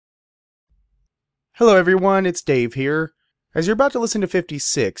Hello everyone, it's Dave here. As you're about to listen to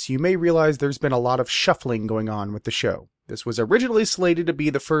 56, you may realize there's been a lot of shuffling going on with the show. This was originally slated to be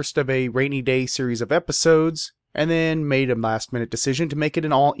the first of a rainy day series of episodes, and then made a last-minute decision to make it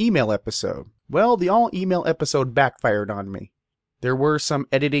an all-email episode. Well, the all-email episode backfired on me. There were some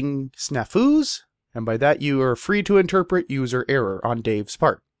editing snafus, and by that you are free to interpret user error on Dave's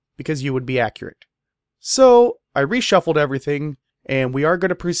part, because you would be accurate. So, I reshuffled everything, and we are going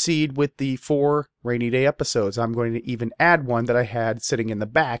to proceed with the 4 rainy day episodes. I'm going to even add one that I had sitting in the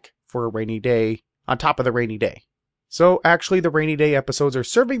back for a rainy day, on top of the rainy day. So actually the rainy day episodes are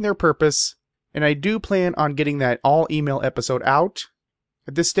serving their purpose, and I do plan on getting that all email episode out.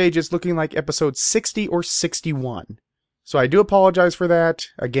 At this stage it's looking like episode 60 or 61. So I do apologize for that.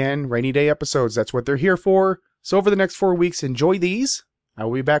 Again, rainy day episodes, that's what they're here for. So over the next 4 weeks, enjoy these. I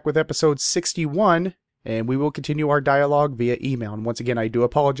will be back with episode 61. And we will continue our dialogue via email. And once again, I do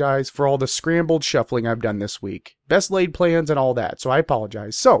apologize for all the scrambled shuffling I've done this week. Best laid plans and all that, so I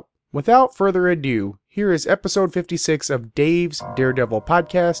apologize. So, without further ado, here is episode 56 of Dave's Daredevil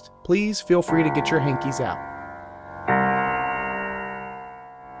podcast. Please feel free to get your hankies out.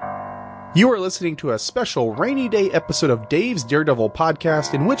 You are listening to a special rainy day episode of Dave's Daredevil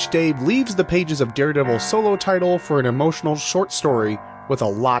podcast in which Dave leaves the pages of Daredevil's solo title for an emotional short story with a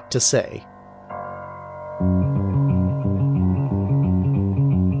lot to say.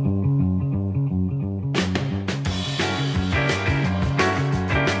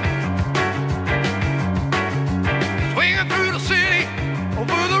 Swinging through the city,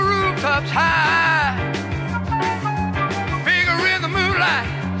 over the rooftops high. Figure in the moonlight,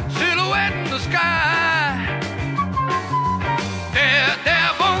 silhouette in the sky.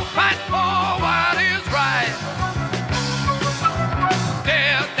 Daredevil fight for what is right.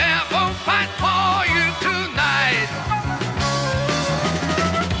 Daredevil fight for you tonight.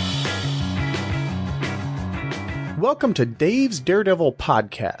 Welcome to Dave's Daredevil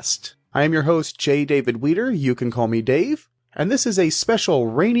podcast. I am your host, J. David Weeder. You can call me Dave. And this is a special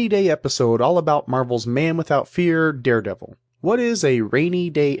rainy day episode all about Marvel's Man Without Fear, Daredevil. What is a rainy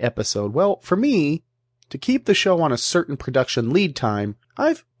day episode? Well, for me, to keep the show on a certain production lead time,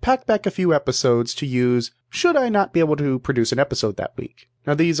 I've packed back a few episodes to use should I not be able to produce an episode that week.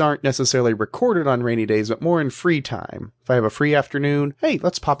 Now, these aren't necessarily recorded on rainy days, but more in free time. If I have a free afternoon, hey,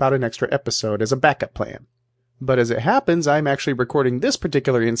 let's pop out an extra episode as a backup plan. But as it happens, I'm actually recording this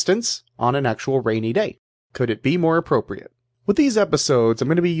particular instance on an actual rainy day. Could it be more appropriate? With these episodes, I'm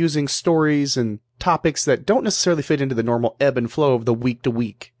going to be using stories and topics that don't necessarily fit into the normal ebb and flow of the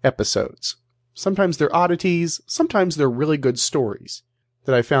week-to-week episodes. Sometimes they're oddities, sometimes they're really good stories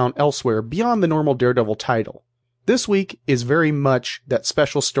that I found elsewhere beyond the normal Daredevil title. This week is very much that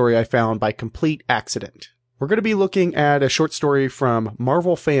special story I found by complete accident. We're going to be looking at a short story from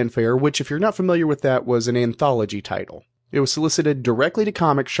Marvel Fanfare, which, if you're not familiar with that, was an anthology title. It was solicited directly to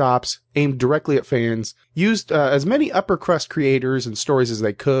comic shops, aimed directly at fans, used as many upper crust creators and stories as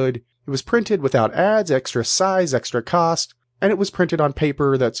they could. It was printed without ads, extra size, extra cost, and it was printed on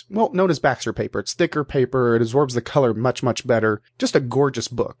paper that's, well, known as Baxter paper. It's thicker paper, it absorbs the color much, much better. Just a gorgeous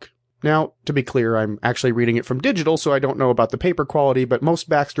book. Now, to be clear, I'm actually reading it from digital, so I don't know about the paper quality, but most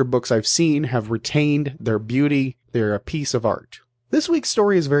Baxter books I've seen have retained their beauty. They're a piece of art. This week's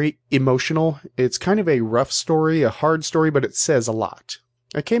story is very emotional. It's kind of a rough story, a hard story, but it says a lot.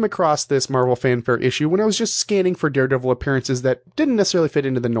 I came across this Marvel Fanfare issue when I was just scanning for Daredevil appearances that didn't necessarily fit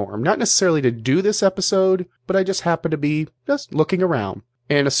into the norm. Not necessarily to do this episode, but I just happened to be just looking around.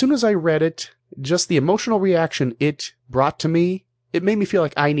 And as soon as I read it, just the emotional reaction it brought to me, it made me feel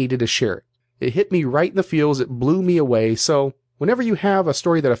like I needed to share it. It hit me right in the feels, it blew me away, so whenever you have a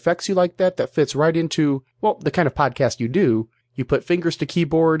story that affects you like that, that fits right into, well, the kind of podcast you do, you put fingers to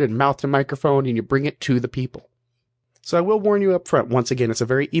keyboard and mouth to microphone and you bring it to the people. So I will warn you up front, once again, it's a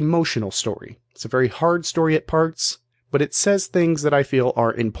very emotional story. It's a very hard story at parts, but it says things that I feel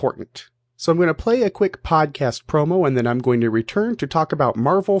are important. So I'm going to play a quick podcast promo and then I'm going to return to talk about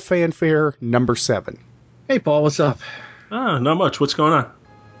Marvel Fanfare number 7. Hey, Paul, what's up? Not much. What's going on?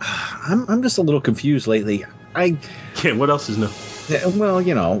 I'm just a little confused lately. Yeah, what else is new? Well,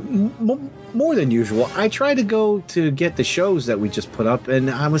 you know, more than usual. I tried to go to get the shows that we just put up, and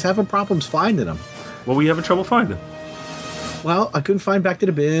I was having problems finding them. What were you having trouble finding? Well, I couldn't find Back to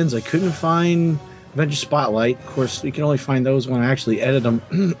the Bins. I couldn't find Avengers Spotlight. Of course, you can only find those when I actually edit them.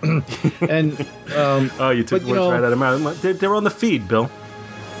 And you took the words right out of my mouth. They're on the feed, Bill.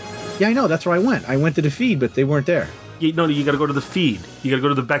 Yeah, I know. That's where I went. I went to the feed, but they weren't there. You got to go to the feed. You got to go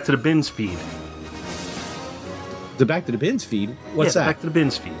to the Back to the Bins feed. The Back to the Bins feed? What's that? Back to the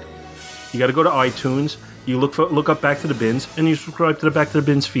Bins feed. You got to go to iTunes. You look up Back to the Bins, and you subscribe to the Back to the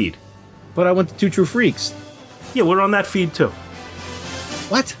Bins feed. But I went to Two True Freaks. Yeah, we're on that feed too.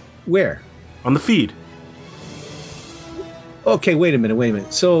 What? Where? On the feed. Okay, wait a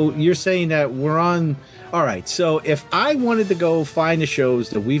minute. So you're saying that we're on... All right, so if I wanted to go find the shows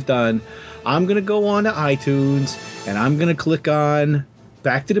that we've done, I'm going to go on to iTunes, and I'm going to click on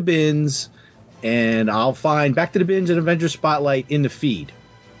Back to the Bins, and I'll find Back to the Bins and Avengers Spotlight in the feed.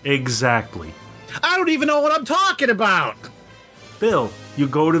 Exactly. I don't even know what I'm talking about! Bill, you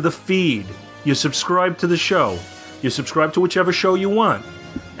go to the feed. You subscribe to the show. You subscribe to whichever show you want.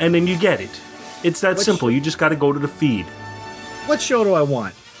 And then you get it. It's that simple. You just got to go to the feed. What show do I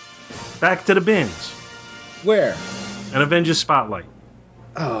want? Back to the Bins. Where? And Avengers Spotlight.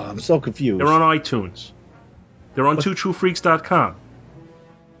 Oh, I'm so confused. They're on iTunes. They're on twotruefreaks.com.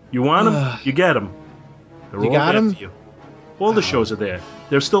 You want them, you get them. They're you all got there them? for you. All the shows are there.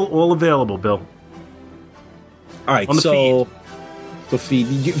 They're still all available, Bill. All right, on the so the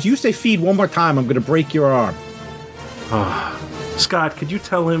feed. If you say feed one more time, I'm going to break your arm. Scott, could you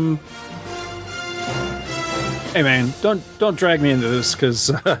tell him? Hey man, don't drag me into this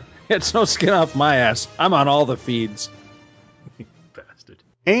because it's no skin off my ass. I'm on all the feeds. Bastard.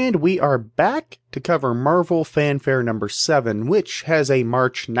 And we are back to cover Marvel Fanfare number 7, which has a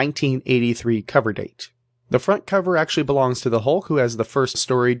March 1983 cover date. The front cover actually belongs to the Hulk, who has the first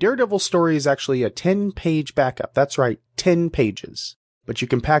story. Daredevil's story is actually a 10-page backup. That's right, 10 pages. But you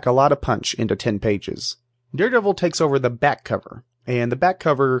can pack a lot of punch into 10 pages. Daredevil takes over the back cover, and the back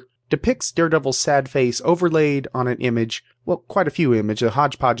cover depicts Daredevil's sad face overlaid on an image, well, quite a few images, a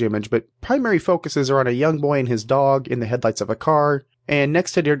hodgepodge image, but primary focuses are on a young boy and his dog in the headlights of a car, and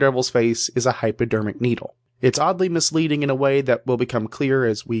next to Daredevil's face is a hypodermic needle. It's oddly misleading in a way that will become clear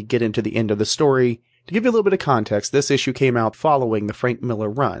as we get into the end of the story. To give you a little bit of context, this issue came out following the Frank Miller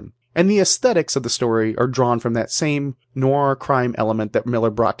run, and the aesthetics of the story are drawn from that same noir crime element that Miller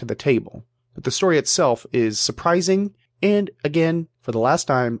brought to the table. But the story itself is surprising, and again, for the last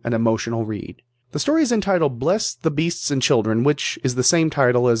time, an emotional read. The story is entitled Bless the Beasts and Children, which is the same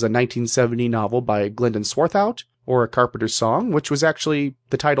title as a 1970 novel by Glendon Swarthout, or A Carpenter's Song, which was actually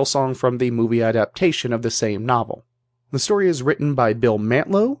the title song from the movie adaptation of the same novel. The story is written by Bill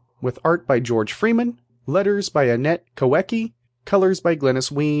Mantlo, with art by George Freeman, letters by Annette Kowecki, colors by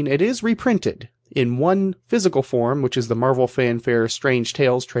Glennis Ween. It is reprinted in one physical form, which is the Marvel Fanfare Strange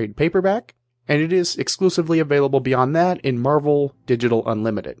Tales trade paperback, and it is exclusively available beyond that in Marvel Digital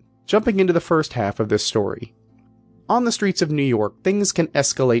Unlimited. Jumping into the first half of this story. On the streets of New York, things can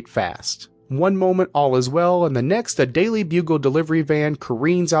escalate fast. One moment all is well, and the next a Daily Bugle delivery van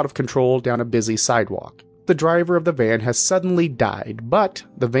careens out of control down a busy sidewalk. The driver of the van has suddenly died, but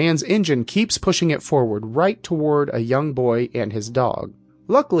the van's engine keeps pushing it forward right toward a young boy and his dog.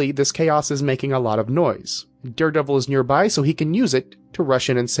 Luckily, this chaos is making a lot of noise. Daredevil is nearby, so he can use it to rush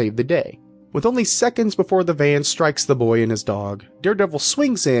in and save the day. With only seconds before the van strikes the boy and his dog, Daredevil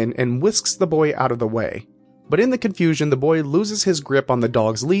swings in and whisks the boy out of the way. But in the confusion, the boy loses his grip on the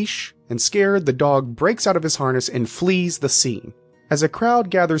dog's leash, and scared, the dog breaks out of his harness and flees the scene. As a crowd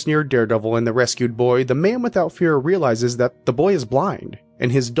gathers near Daredevil and the rescued boy, the man without fear realizes that the boy is blind,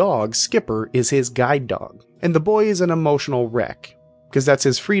 and his dog, Skipper, is his guide dog. And the boy is an emotional wreck, because that's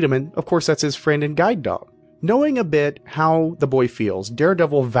his freedom, and of course that's his friend and guide dog. Knowing a bit how the boy feels,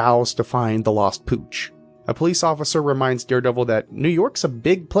 Daredevil vows to find the lost pooch. A police officer reminds Daredevil that New York's a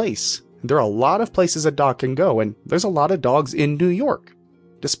big place. There are a lot of places a dog can go, and there's a lot of dogs in New York.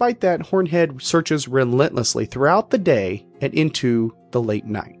 Despite that, Hornhead searches relentlessly throughout the day and into the late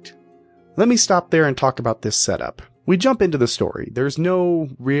night. Let me stop there and talk about this setup. We jump into the story. There's no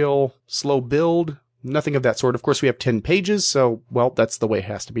real slow build, nothing of that sort. Of course, we have 10 pages, so, well, that's the way it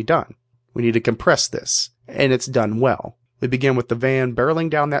has to be done. We need to compress this, and it's done well. We begin with the van barreling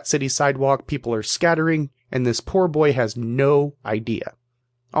down that city sidewalk, people are scattering, and this poor boy has no idea.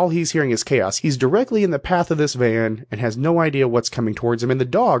 All he's hearing is chaos. He's directly in the path of this van and has no idea what's coming towards him, and the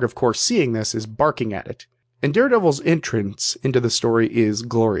dog, of course, seeing this, is barking at it. And Daredevil's entrance into the story is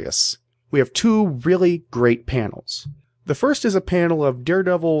glorious. We have two really great panels. The first is a panel of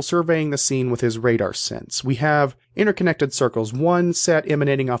Daredevil surveying the scene with his radar sense. We have interconnected circles, one set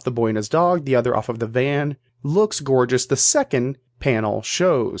emanating off the boy and his dog, the other off of the van. Looks gorgeous. The second panel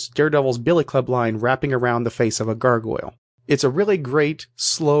shows Daredevil's Billy Club line wrapping around the face of a gargoyle. It's a really great,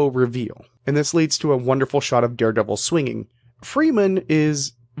 slow reveal, and this leads to a wonderful shot of Daredevil swinging. Freeman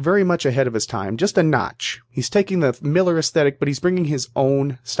is very much ahead of his time, just a notch. He's taking the Miller aesthetic, but he's bringing his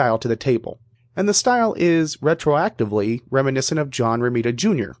own style to the table. And the style is retroactively reminiscent of John Romita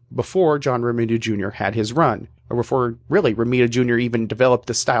Jr., before John Romita Jr. had his run, or before, really, Romita Jr. even developed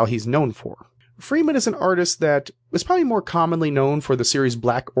the style he's known for. Freeman is an artist that is probably more commonly known for the series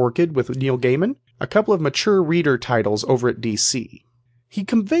Black Orchid with Neil Gaiman, a couple of mature reader titles over at DC. He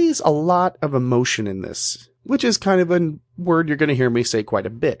conveys a lot of emotion in this, which is kind of a word you're going to hear me say quite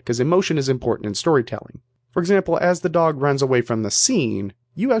a bit, because emotion is important in storytelling. For example, as the dog runs away from the scene,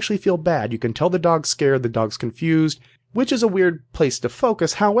 you actually feel bad. You can tell the dog's scared, the dog's confused, which is a weird place to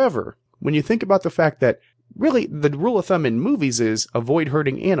focus. However, when you think about the fact that really the rule of thumb in movies is avoid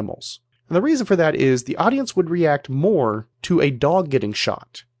hurting animals. And the reason for that is the audience would react more to a dog getting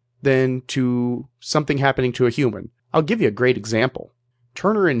shot than to something happening to a human. I'll give you a great example.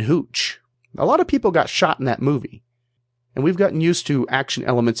 Turner and Hooch. A lot of people got shot in that movie. And we've gotten used to action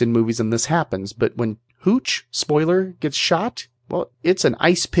elements in movies and this happens, but when Hooch, spoiler, gets shot, well, it's an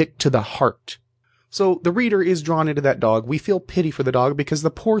ice pick to the heart. So the reader is drawn into that dog. We feel pity for the dog because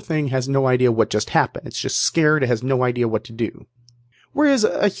the poor thing has no idea what just happened. It's just scared. It has no idea what to do. Whereas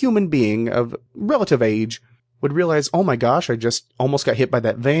a human being of relative age would realize, oh my gosh, I just almost got hit by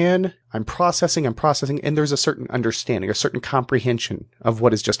that van. I'm processing, and there's a certain understanding, a certain comprehension of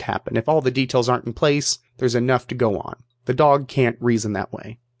what has just happened. If all the details aren't in place, there's enough to go on. The dog can't reason that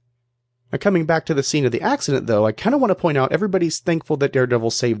way. Now, coming back to the scene of the accident, though, I kind of want to point out everybody's thankful that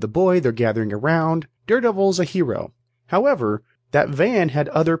Daredevil saved the boy. They're gathering around. Daredevil's a hero. However, that van had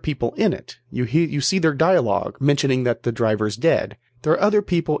other people in it. You see their dialogue mentioning that the driver's dead. There are other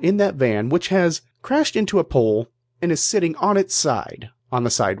people in that van, which has crashed into a pole and is sitting on its side on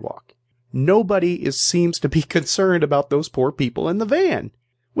the sidewalk. Nobody seems to be concerned about those poor people in the van,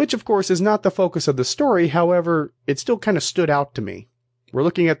 which of course is not the focus of the story. However, it still kind of stood out to me. We're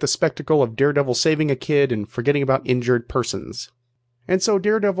looking at the spectacle of Daredevil saving a kid and forgetting about injured persons. And so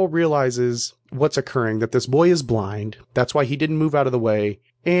Daredevil realizes what's occurring, that this boy is blind. That's why he didn't move out of the way.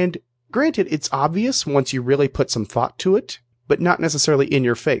 And granted, it's obvious once you really put some thought to it, but not necessarily in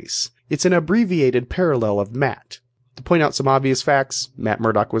your face. It's an abbreviated parallel of Matt. To point out some obvious facts, Matt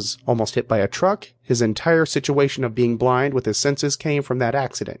Murdock was almost hit by a truck. His entire situation of being blind with his senses came from that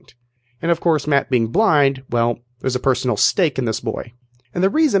accident. And of course, Matt being blind, well, there's a personal stake in this boy. And the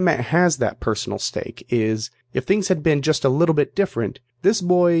reason Matt has that personal stake is if things had been just a little bit different, this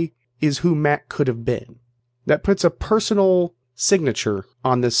boy is who Matt could have been. That puts a personal signature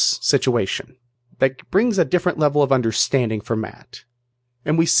on this situation. That brings a different level of understanding for Matt.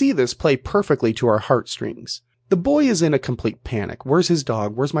 And we see this play perfectly to our heartstrings. The boy is in a complete panic. Where's his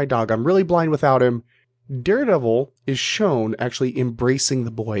dog? Where's my dog? I'm really blind without him. Daredevil is shown actually embracing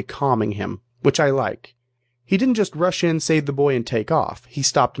the boy, calming him, which I like. He didn't just rush in, save the boy, and take off. He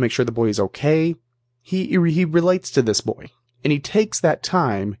stopped to make sure the boy is okay. He relates to this boy, and he takes that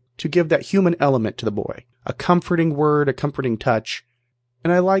time to give that human element to the boy. A comforting word, a comforting touch.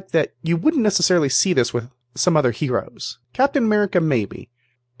 And I like that you wouldn't necessarily see this with some other heroes. Captain America, maybe.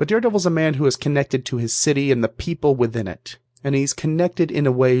 But Daredevil's a man who is connected to his city and the people within it. And he's connected in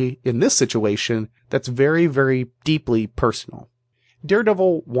a way, in this situation, that's very, very deeply personal.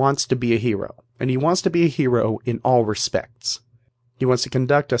 Daredevil wants to be a hero. And he wants to be a hero in all respects. He wants to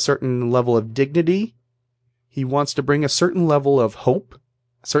conduct a certain level of dignity. He wants to bring a certain level of hope,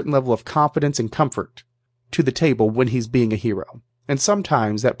 a certain level of confidence and comfort to the table when he's being a hero. And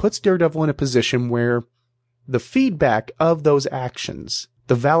sometimes that puts Daredevil in a position where the feedback of those actions,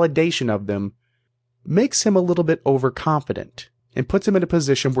 the validation of them, makes him a little bit overconfident and puts him in a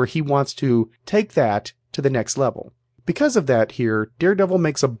position where he wants to take that to the next level. Because of that here, Daredevil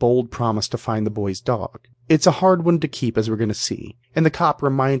makes a bold promise to find the boy's dog. It's a hard one to keep, as we're going to see, and the cop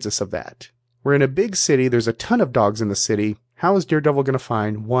reminds us of that. We're in a big city, there's a ton of dogs in the city. How is Daredevil going to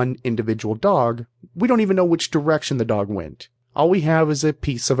find one individual dog? We don't even know which direction the dog went. All we have is a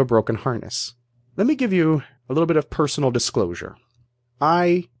piece of a broken harness. Let me give you a little bit of personal disclosure.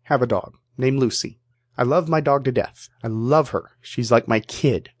 I have a dog named Lucy. I love my dog to death. I love her. She's like my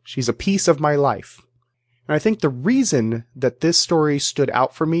kid. She's a piece of my life. And I think the reason that this story stood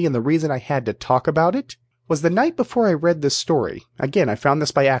out for me and the reason I had to talk about it was the night before I read this story. Again, I found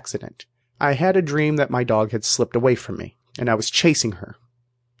this by accident. I had a dream that my dog had slipped away from me, and I was chasing her.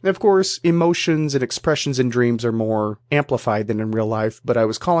 And of course, emotions and expressions in dreams are more amplified than in real life, but I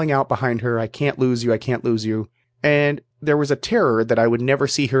was calling out behind her, I can't lose you, I can't lose you. And there was a terror that I would never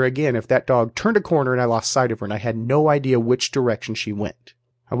see her again if that dog turned a corner and I lost sight of her and I had no idea which direction she went.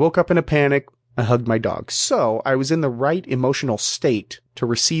 I woke up in a panic. I hugged my dog. So I was in the right emotional state to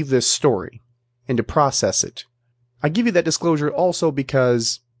receive this story and to process it. I give you that disclosure also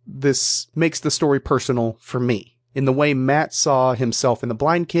because this makes the story personal for me. In the way Matt saw himself in the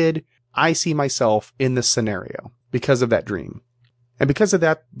blind kid, I see myself in this scenario because of that dream. And because of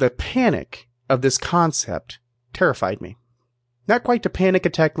that, the panic of this concept terrified me. Not quite to panic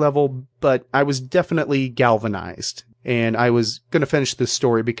attack level, but I was definitely galvanized. And I was going to finish this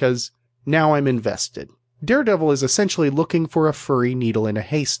story because now I'm invested. Daredevil is essentially looking for a furry needle in a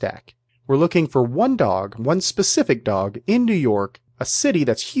haystack. We're looking for one dog, one specific dog, in New York, a city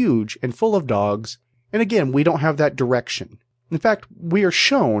that's huge and full of dogs. And again, we don't have that direction. In fact, we are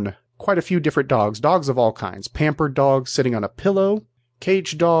shown quite a few different dogs of all kinds. Pampered dogs sitting on a pillow,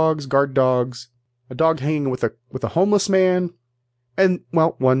 caged dogs, guard dogs, a dog hanging with a homeless man, and,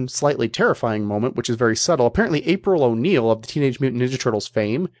 well, one slightly terrifying moment, which is very subtle. Apparently, April O'Neil of the Teenage Mutant Ninja Turtles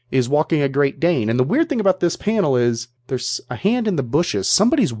fame is walking a Great Dane. And the weird thing about this panel is there's a hand in the bushes.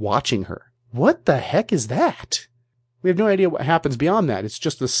 Somebody's watching her. What the heck is that? We have no idea what happens beyond that. It's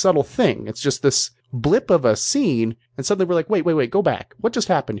just this subtle thing. It's just this blip of a scene, and suddenly we're like, wait, go back. What just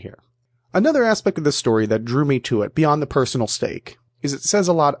happened here? Another aspect of the story that drew me to it, beyond the personal stake, is it says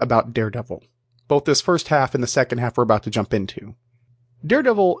a lot about Daredevil. Both this first half and the second half we're about to jump into.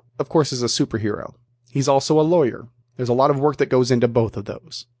 Daredevil, of course, is a superhero. He's also a lawyer. There's a lot of work that goes into both of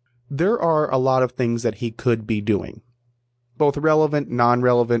those. There are a lot of things that he could be doing. Both relevant,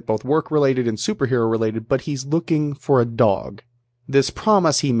 non-relevant, both work-related and superhero-related, but he's looking for a dog. This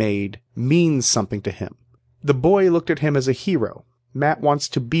promise he made means something to him. The boy looked at him as a hero. Matt wants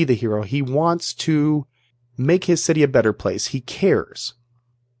to be the hero. He wants to make his city a better place. He cares.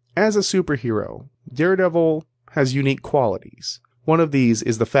 As a superhero, Daredevil has unique qualities. One of these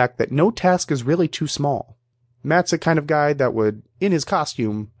is the fact that no task is really too small. Matt's the kind of guy that would, in his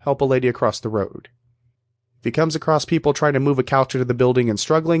costume, help a lady across the road. If he comes across people trying to move a couch into the building and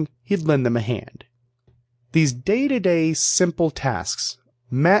struggling, he'd lend them a hand. These day-to-day simple tasks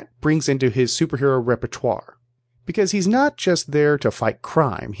Matt brings into his superhero repertoire. Because he's not just there to fight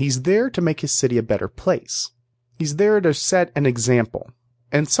crime, he's there to make his city a better place. He's there to set an example.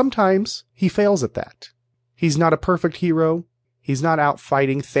 And sometimes he fails at that. He's not a perfect hero. He's not out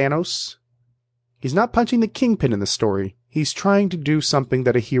fighting Thanos. He's not punching the Kingpin in the story. He's trying to do something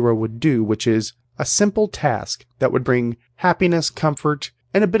that a hero would do, which is a simple task that would bring happiness, comfort,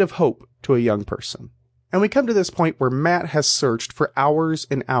 and a bit of hope to a young person. And we come to this point where Matt has searched for hours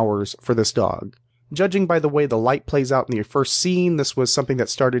and hours for this dog. Judging by the way the light plays out in the first scene, this was something that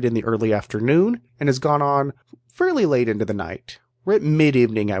started in the early afternoon and has gone on fairly late into the night. We're at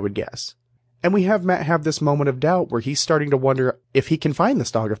mid-evening, I would guess. And we have Matt have this moment of doubt where he's starting to wonder if he can find this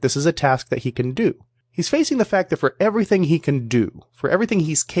dog, if this is a task that he can do. He's facing the fact that for everything he can do, for everything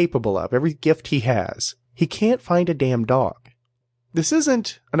he's capable of, every gift he has, he can't find a damn dog. This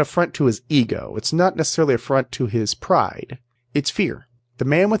isn't an affront to his ego. It's not necessarily an affront to his pride. It's fear. The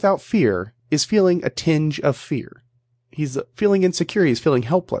man without fear is feeling a tinge of fear. He's feeling insecure. He's feeling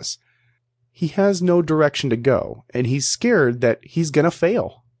helpless. He has no direction to go, and he's scared that he's gonna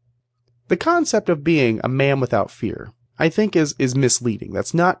fail. The concept of being a man without fear, I think, is misleading.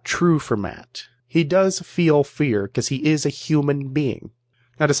 That's not true for Matt. He does feel fear because he is a human being.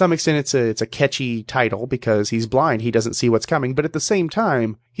 Now, to some extent, it's a catchy title because he's blind. He doesn't see what's coming. But at the same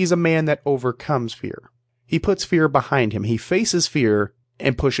time, he's a man that overcomes fear. He puts fear behind him. He faces fear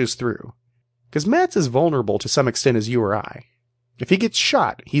and pushes through. Because Matt's as vulnerable to some extent as you or I. If he gets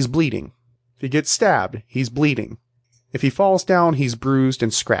shot, he's bleeding. If he gets stabbed, he's bleeding. If he falls down, he's bruised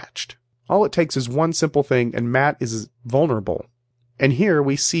and scratched. All it takes is one simple thing, and Matt is vulnerable. And here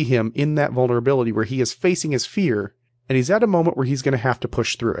we see him in that vulnerability where he is facing his fear, and he's at a moment where he's going to have to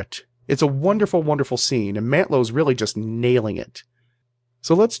push through it. It's a wonderful, wonderful scene, and Matlow's really just nailing it.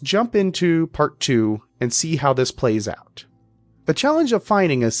 So let's jump into part 2 and see how this plays out. The challenge of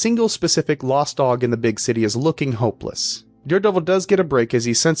finding a single specific lost dog in the big city is looking hopeless. Daredevil does get a break as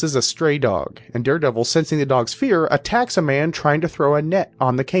he senses a stray dog, and Daredevil, sensing the dog's fear, attacks a man trying to throw a net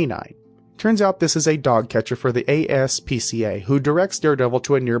on the canine. Turns out this is a dog catcher for the ASPCA, who directs Daredevil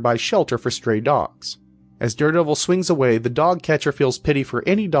to a nearby shelter for stray dogs. As Daredevil swings away, the dog catcher feels pity for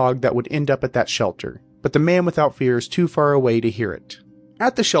any dog that would end up at that shelter, but the man without fear is too far away to hear it.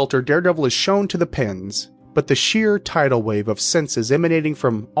 At the shelter, Daredevil is shown to the pens, but the sheer tidal wave of senses emanating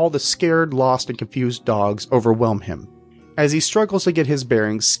from all the scared, lost, and confused dogs overwhelm him. As he struggles to get his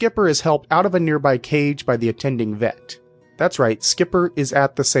bearings, Skipper is helped out of a nearby cage by the attending vet. That's right, Skipper is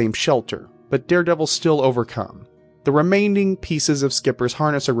at the same shelter, but Daredevil's still overcome. The remaining pieces of Skipper's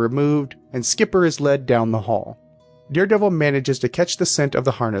harness are removed, and Skipper is led down the hall. Daredevil manages to catch the scent of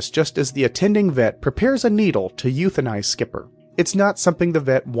the harness just as the attending vet prepares a needle to euthanize Skipper. It's not something the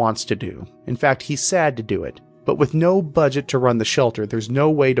vet wants to do. In fact, he's sad to do it. But with no budget to run the shelter, there's no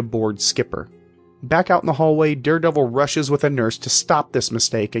way to board Skipper. Back out in the hallway, Daredevil rushes with a nurse to stop this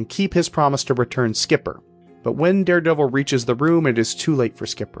mistake and keep his promise to return Skipper. But when Daredevil reaches the room, it is too late for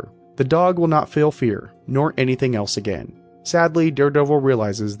Skipper. The dog will not feel fear, nor anything else again. Sadly, Daredevil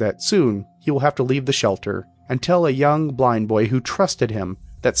realizes that soon he will have to leave the shelter and tell a young blind boy who trusted him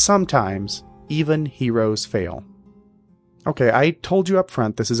that sometimes even heroes fail. Okay, I told you up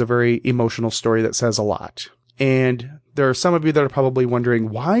front this is a very emotional story that says a lot. And there are some of you that are probably wondering,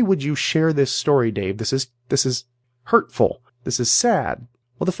 why would you share this story, Dave? This is hurtful. This is sad.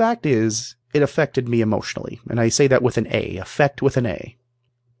 Well, the fact is, it affected me emotionally. And I say that with an A, affect with an A.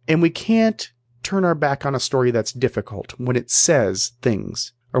 And we can't turn our back on a story that's difficult when it says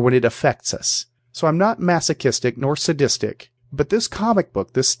things or when it affects us. So I'm not masochistic nor sadistic, but this comic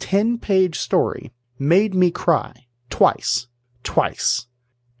book, this 10-page story, made me cry twice.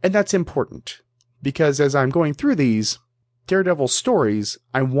 And that's important. Because as I'm going through these Daredevil stories,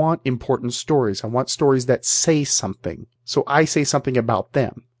 I want important stories. I want stories that say something. So I say something about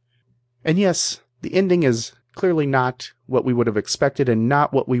them. And yes, the ending is clearly not what we would have expected and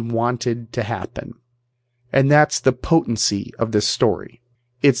not what we wanted to happen. And that's the potency of this story.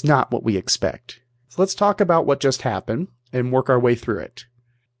 It's not what we expect. So let's talk about what just happened and work our way through it.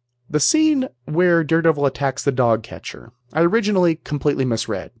 The scene where Daredevil attacks the dog catcher, I originally completely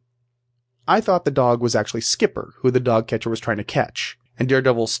misread. I thought the dog was actually Skipper, who the dog catcher was trying to catch, and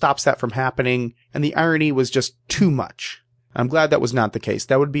Daredevil stops that from happening, and the irony was just too much. I'm glad that was not the case.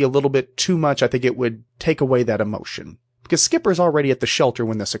 That would be a little bit too much. I think it would take away that emotion, because Skipper's already at the shelter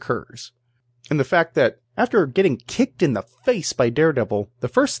when this occurs. And the fact that after getting kicked in the face by Daredevil, the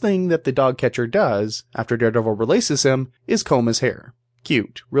first thing that the dog catcher does, after Daredevil releases him, is comb his hair.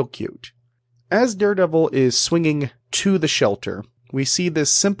 Cute. Real cute. As Daredevil is swinging to the shelter, we see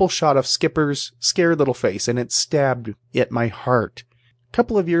this simple shot of Skipper's scared little face, and it stabbed at my heart. A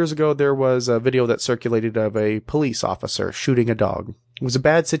couple of years ago, there was a video that circulated of a police officer shooting a dog. It was a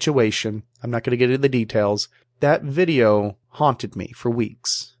bad situation. I'm not going to get into the details. That video haunted me for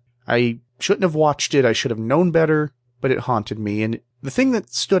weeks. I shouldn't have watched it. I should have known better, but it haunted me. And the thing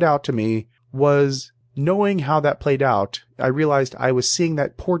that stood out to me was knowing how that played out. I realized I was seeing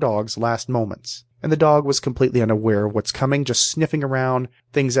that poor dog's last moments. And the dog was completely unaware of what's coming, just sniffing around.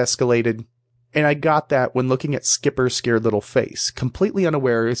 Things escalated. And I got that when looking at Skipper's scared little face. Completely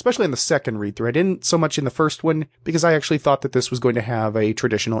unaware, especially in the second read-through. I didn't so much in the first one, because I actually thought that this was going to have a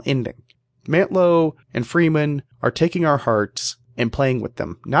traditional ending. Mantlo and Freeman are taking our hearts and playing with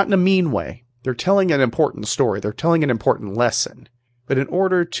them. Not in a mean way. They're telling an important story. They're telling an important lesson. But in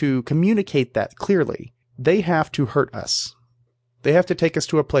order to communicate that clearly, they have to hurt us. They have to take us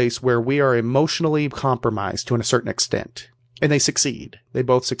to a place where we are emotionally compromised to a certain extent. And they succeed. They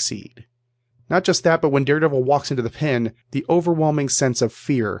both succeed. Not just that, but when Daredevil walks into the pen, the overwhelming sense of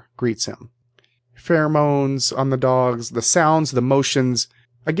fear greets him. Pheromones on the dogs, the sounds, the motions.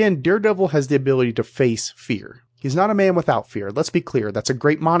 Again, Daredevil has the ability to face fear. He's not a man without fear. Let's be clear. That's a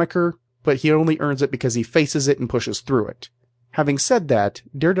great moniker, but he only earns it because he faces it and pushes through it. Having said that,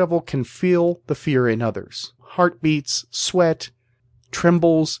 Daredevil can feel the fear in others. Heartbeats, sweat,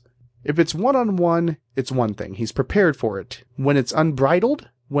 trembles. If it's one-on-one, it's one thing. He's prepared for it. When it's unbridled,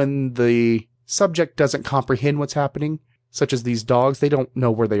 when the subject doesn't comprehend what's happening, such as these dogs, they don't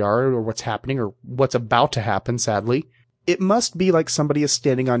know where they are or what's happening or what's about to happen, sadly. It must be like somebody is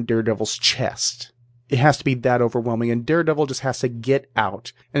standing on Daredevil's chest. It has to be that overwhelming, and Daredevil just has to get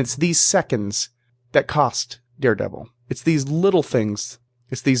out. And it's these seconds that cost Daredevil. It's these little things,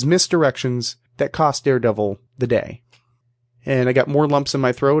 it's these misdirections that cost Daredevil the day. And I got more lumps in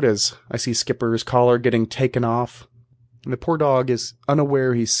my throat as I see Skipper's collar getting taken off. And the poor dog is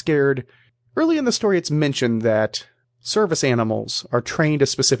unaware, he's scared. Early in the story, it's mentioned that service animals are trained a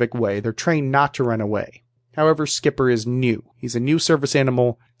specific way. They're trained not to run away. However, Skipper is new. He's a new service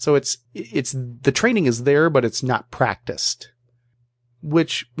animal, so it's the training is there, but it's not practiced.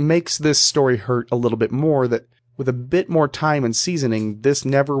 Which makes this story hurt a little bit more, that with a bit more time and seasoning, this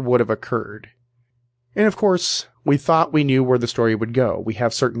never would have occurred. And of course, we thought we knew where the story would go. We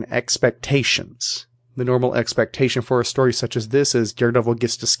have certain expectations. The normal expectation for a story such as this is Daredevil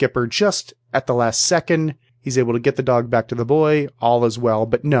gets to Skipper just at the last second. He's able to get the dog back to the boy. All is well.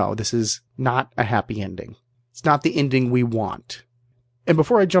 But no, this is not a happy ending. It's not the ending we want. And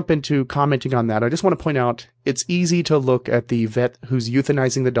before I jump into commenting on that, I just want to point out it's easy to look at the vet who's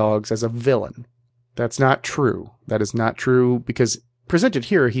euthanizing the dogs as a villain. That's not true. That is not true because presented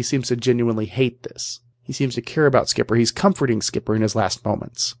here, he seems to genuinely hate this. He seems to care about Skipper. He's comforting Skipper in his last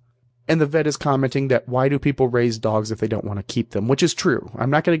moments. And the vet is commenting that why do people raise dogs if they don't want to keep them? Which is true.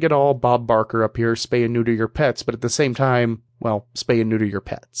 I'm not going to get all Bob Barker up here, spay and neuter your pets, but at the same time, well, spay and neuter your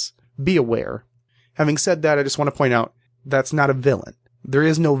pets. Be aware. Having said that, I just want to point out that's not a villain. There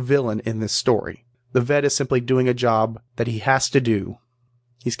is no villain in this story. The vet is simply doing a job that he has to do.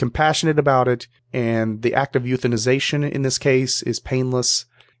 He's compassionate about it, and the act of euthanization in this case is painless.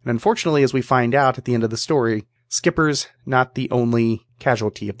 And unfortunately, as we find out at the end of the story, Skipper's not the only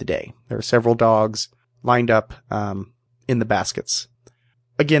casualty of the day. There are several dogs lined up in the baskets.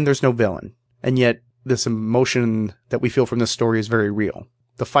 Again, there's no villain, and yet this emotion that we feel from this story is very real.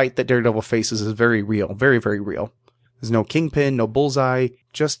 The fight that Daredevil faces is very real, very, very real. There's no Kingpin, no Bullseye,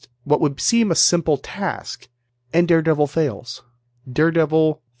 just what would seem a simple task, and Daredevil fails.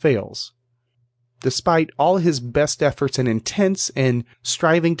 Daredevil fails. Despite all his best efforts and intents and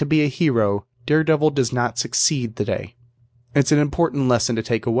striving to be a hero, Daredevil does not succeed today. It's an important lesson to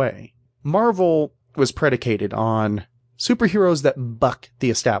take away. Marvel was predicated on superheroes that buck the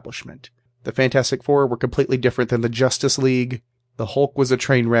establishment. The Fantastic Four were completely different than the Justice League. The Hulk was a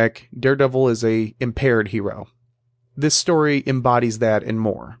train wreck. Daredevil is a impaired hero. This story embodies that and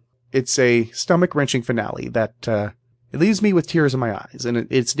more. It's a stomach-wrenching finale that it leaves me with tears in my eyes, and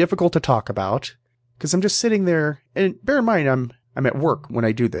it's difficult to talk about because I'm just sitting there. And bear in mind, I'm at work when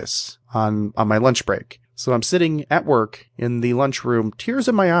I do this on my lunch break. So I'm sitting at work in the lunchroom, tears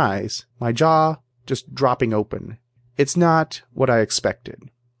in my eyes, my jaw just dropping open. It's not what I expected.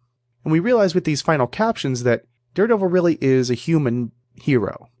 And we realize with these final captions that Daredevil really is a human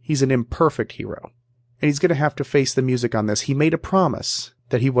hero. He's an imperfect hero. And he's going to have to face the music on this. He made a promise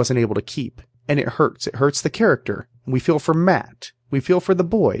that he wasn't able to keep. And it hurts. It hurts the character. We feel for Matt. We feel for the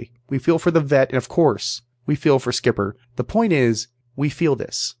boy. We feel for the vet. And of course, we feel for Skipper. The point is, we feel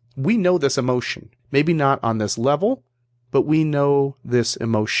this. We know this emotion. Maybe not on this level, but we know this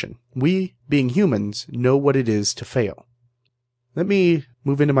emotion. We, being humans, know what it is to fail. Let me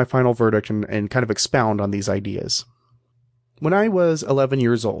move into my final verdict and kind of expound on these ideas. When I was 11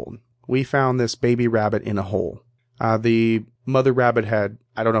 years old, we found this baby rabbit in a hole. The mother rabbit had,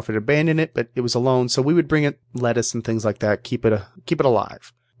 I don't know if it abandoned it, but it was alone, so we would bring it lettuce and things like that, keep it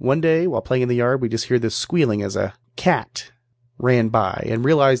alive. One day, while playing in the yard, we just hear this squealing as a cat ran by and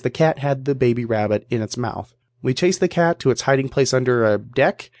realized the cat had the baby rabbit in its mouth. We chased the cat to its hiding place under a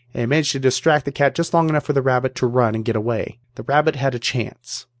deck and managed to distract the cat just long enough for the rabbit to run and get away. The rabbit had a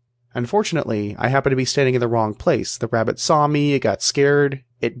chance. Unfortunately, I happened to be standing in the wrong place. The rabbit saw me, it got scared,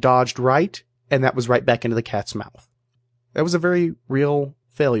 it dodged right, and that was right back into the cat's mouth. That was a very real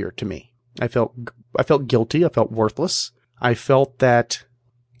failure to me. I felt guilty, I felt worthless. I felt that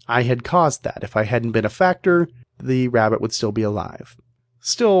I had caused that. If I hadn't been a factor, the rabbit would still be alive.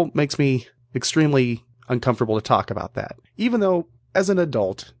 Still makes me extremely uncomfortable to talk about that. Even though, as an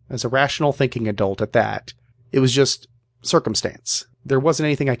adult, as a rational thinking adult at that, it was just circumstance. There wasn't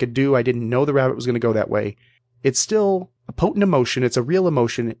anything I could do. I didn't know the rabbit was going to go that way. It's still a potent emotion. It's a real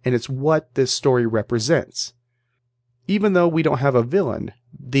emotion, and it's what this story represents. Even though we don't have a villain,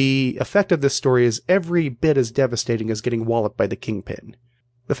 the effect of this story is every bit as devastating as getting walloped by the Kingpin.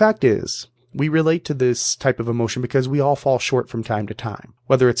 The fact is, we relate to this type of emotion because we all fall short from time to time.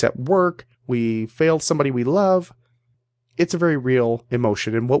 Whether it's at work, we failed somebody we love, it's a very real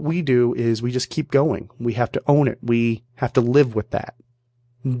emotion. And what we do is we just keep going. We have to own it. We have to live with that.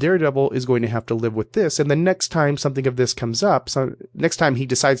 Daredevil is going to have to live with this. And the next time something of this comes up, so next time he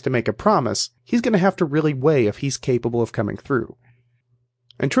decides to make a promise, he's going to have to really weigh if he's capable of coming through.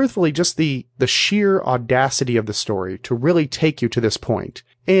 And truthfully, just the sheer audacity of the story to really take you to this point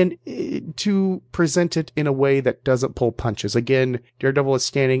and to present it in a way that doesn't pull punches. Again, Daredevil is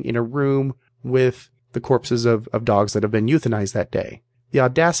standing in a room with the corpses of dogs that have been euthanized that day. The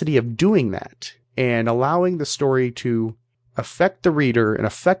audacity of doing that and allowing the story to affect the reader and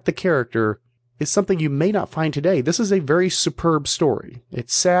affect the character is something you may not find today. This is a very superb story.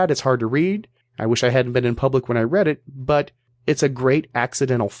 It's sad. It's hard to read. I wish I hadn't been in public when I read it, but it's a great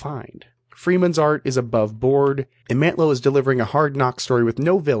accidental find. Freeman's art is above board, and Mantlo is delivering a hard-knock story with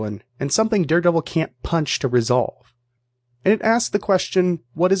no villain and something Daredevil can't punch to resolve. And it asks the question,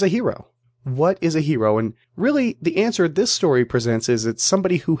 what is a hero? What is a hero? And really, the answer this story presents is it's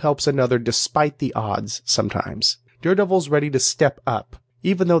somebody who helps another despite the odds sometimes. Daredevil's ready to step up,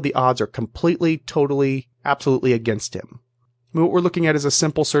 even though the odds are completely, totally, absolutely against him. What we're looking at is a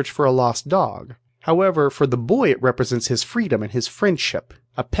simple search for a lost dog. However, for the boy, it represents his freedom and his friendship,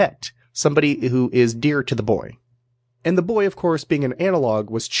 a pet, somebody who is dear to the boy. And the boy, of course, being an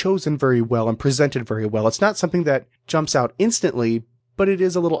analog, was chosen very well and presented very well. It's not something that jumps out instantly, but it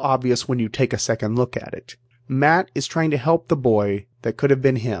is a little obvious when you take a second look at it. Matt is trying to help the boy that could have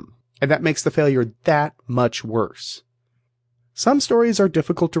been him, and that makes the failure that much worse. Some stories are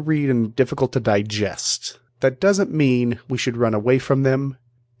difficult to read and difficult to digest. That doesn't mean we should run away from them.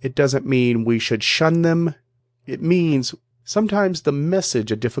 It doesn't mean we should shun them. It means sometimes the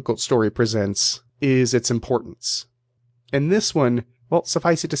message a difficult story presents is its importance. And this one well,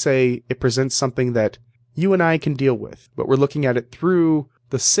 suffice it to say, it presents something that you and I can deal with, but we're looking at it through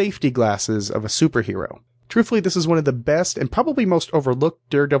the safety glasses of a superhero. Truthfully, this is one of the best and probably most overlooked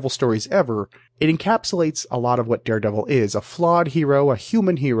Daredevil stories ever. It encapsulates a lot of what Daredevil is, a flawed hero, a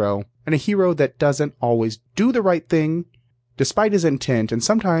human hero, and a hero that doesn't always do the right thing, despite his intent, and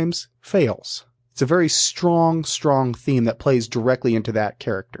sometimes fails. It's a very strong theme that plays directly into that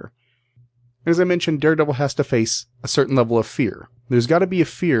character. As I mentioned, Daredevil has to face a certain level of fear. There's got to be a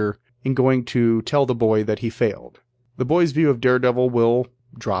fear in going to tell the boy that he failed. The boy's view of Daredevil will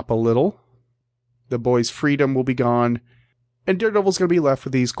drop a little. The boy's freedom will be gone. And Daredevil's going to be left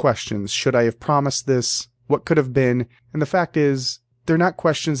with these questions. Should I have promised this? What could have been? And the fact is, they're not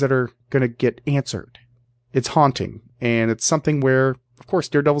questions that are going to get answered. It's haunting. And it's something where, of course,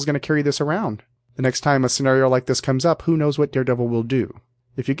 Daredevil's going to carry this around. The next time a scenario like this comes up, who knows what Daredevil will do?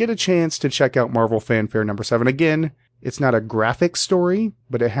 If you get a chance to check out Marvel Fanfare number 7, again, it's not a graphic story,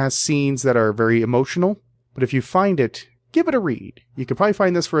 but it has scenes that are very emotional. But if you find it, give it a read. You could probably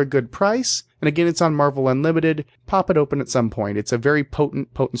find this for a good price. And again, it's on Marvel Unlimited. Pop it open at some point. It's a very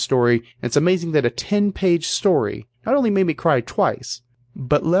potent story. And it's amazing that a 10-page story not only made me cry twice,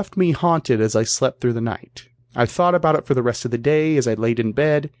 but left me haunted as I slept through the night. I thought about it for the rest of the day as I laid in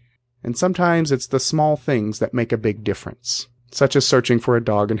bed. And sometimes it's the small things that make a big difference, such as searching for a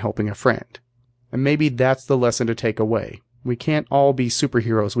dog and helping a friend. And maybe that's the lesson to take away. We can't all be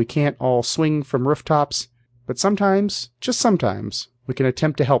superheroes. We can't all swing from rooftops. But sometimes, just sometimes, we can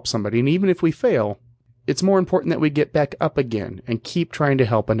attempt to help somebody. And even if we fail, it's more important that we get back up again and keep trying to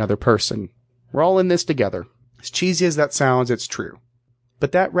help another person. We're all in this together. As cheesy as that sounds, it's true.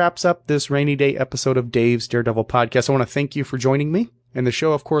 But that wraps up this rainy day episode of Dave's Daredevil podcast. I want to thank you for joining me. And the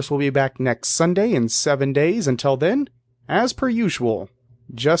show, of course, will be back next Sunday in 7 days. Until then, as per usual,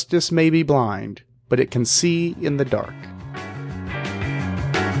 justice may be blind, but it can see in the dark.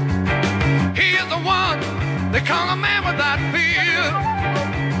 He is the one they call a man without fear.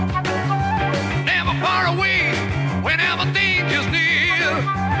 Never far away whenever danger's near.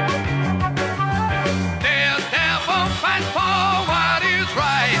 Daredevil fights for what is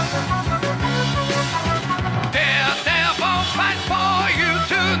right. Daredevil fights for you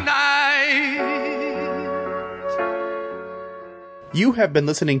tonight. You have been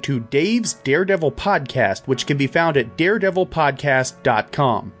listening to Dave's Daredevil podcast, which can be found at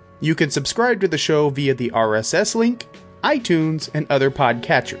daredevilpodcast.com. You can subscribe to the show via the RSS link, iTunes, and other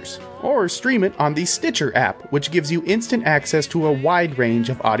podcatchers, or stream it on the Stitcher app, which gives you instant access to a wide range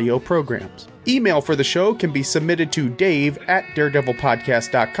of audio programs. Email for the show can be submitted to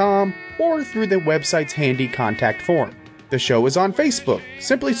dave@daredevilpodcast.com or through the website's handy contact form. The show is on Facebook.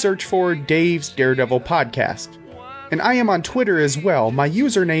 Simply search for Dave's Daredevil Podcast. And I am on Twitter as well. My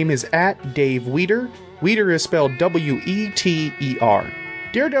username is @DaveWeeder. Weeder is spelled W-E-T-E-R.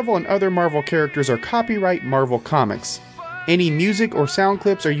 Daredevil and other Marvel characters are copyright Marvel Comics. Any music or sound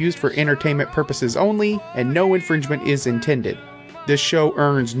clips are used for entertainment purposes only, and no infringement is intended. This show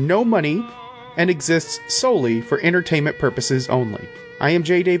earns no money and exists solely for entertainment purposes only. I am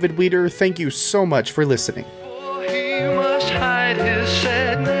J. David Weeder. Thank you so much for listening. He must hide his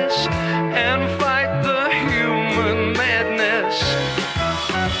sadness and fight the human madness.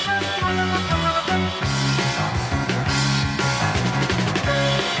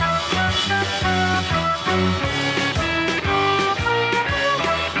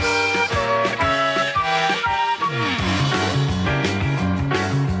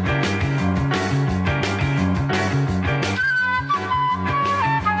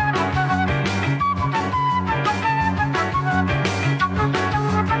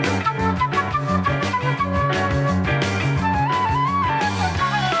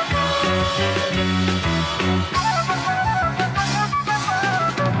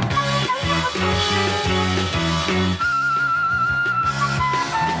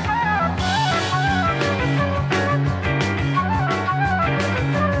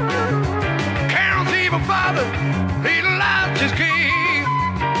 Carol's evil father, he lost his key.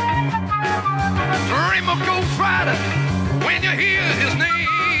 Dream of Ghost Rider when you hear his name.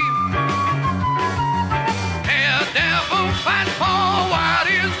 Daredevil fights for